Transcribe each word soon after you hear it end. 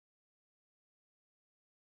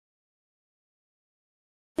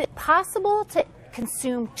it possible to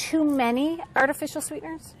consume too many artificial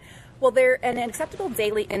sweeteners? Well, an acceptable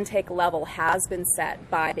daily intake level has been set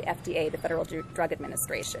by the FDA, the Federal Drug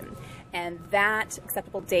Administration. And that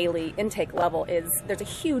acceptable daily intake level there's a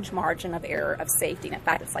huge margin of error of safety. And in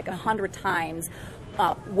fact, it's like 100 times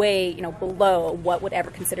way below what would ever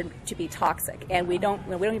considered to be toxic. And we don't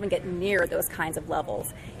even get near those kinds of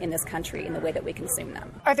levels in this country in the way that we consume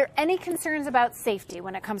them. Are there any concerns about safety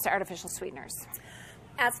when it comes to artificial sweeteners?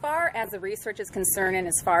 As far as the research is concerned and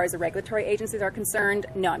as far as the regulatory agencies are concerned,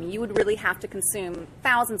 no. I mean, you would really have to consume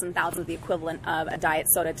thousands and thousands of the equivalent of a diet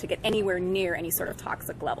soda to get anywhere near any sort of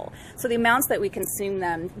toxic level. So the amounts that we consume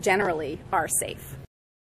them generally are safe.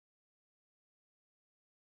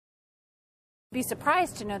 Be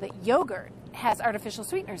surprised to know that yogurt has artificial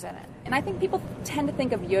sweeteners in it. And I think people tend to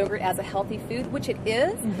think of yogurt as a healthy food, which it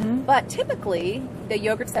is, but typically the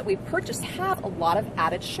yogurts that we purchase have a lot of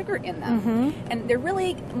added sugar in them. And they're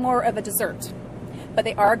really more of a dessert. But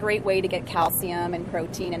they are a great way to get calcium and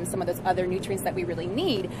protein and some of those other nutrients that we really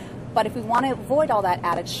need. But if we want to avoid all that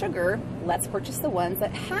added sugar, let's purchase the ones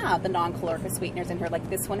that have the non-caloric sweeteners in here. Like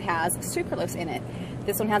this one has sucralose in it.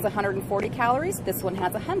 This one has 140 calories. This one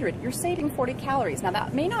has 100. You're saving 40 calories. Now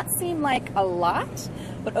that may not seem like a lot,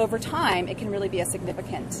 but over time it can really be a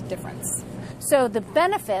significant difference. So the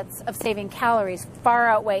benefits of saving calories far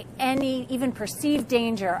outweigh any even perceived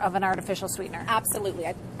danger of an artificial sweetener. Absolutely.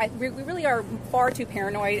 We really are far too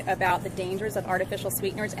paranoid about the dangers of artificial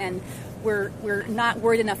sweeteners, and we're not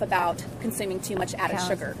worried enough about consuming too much added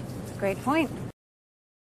sugar. Great point.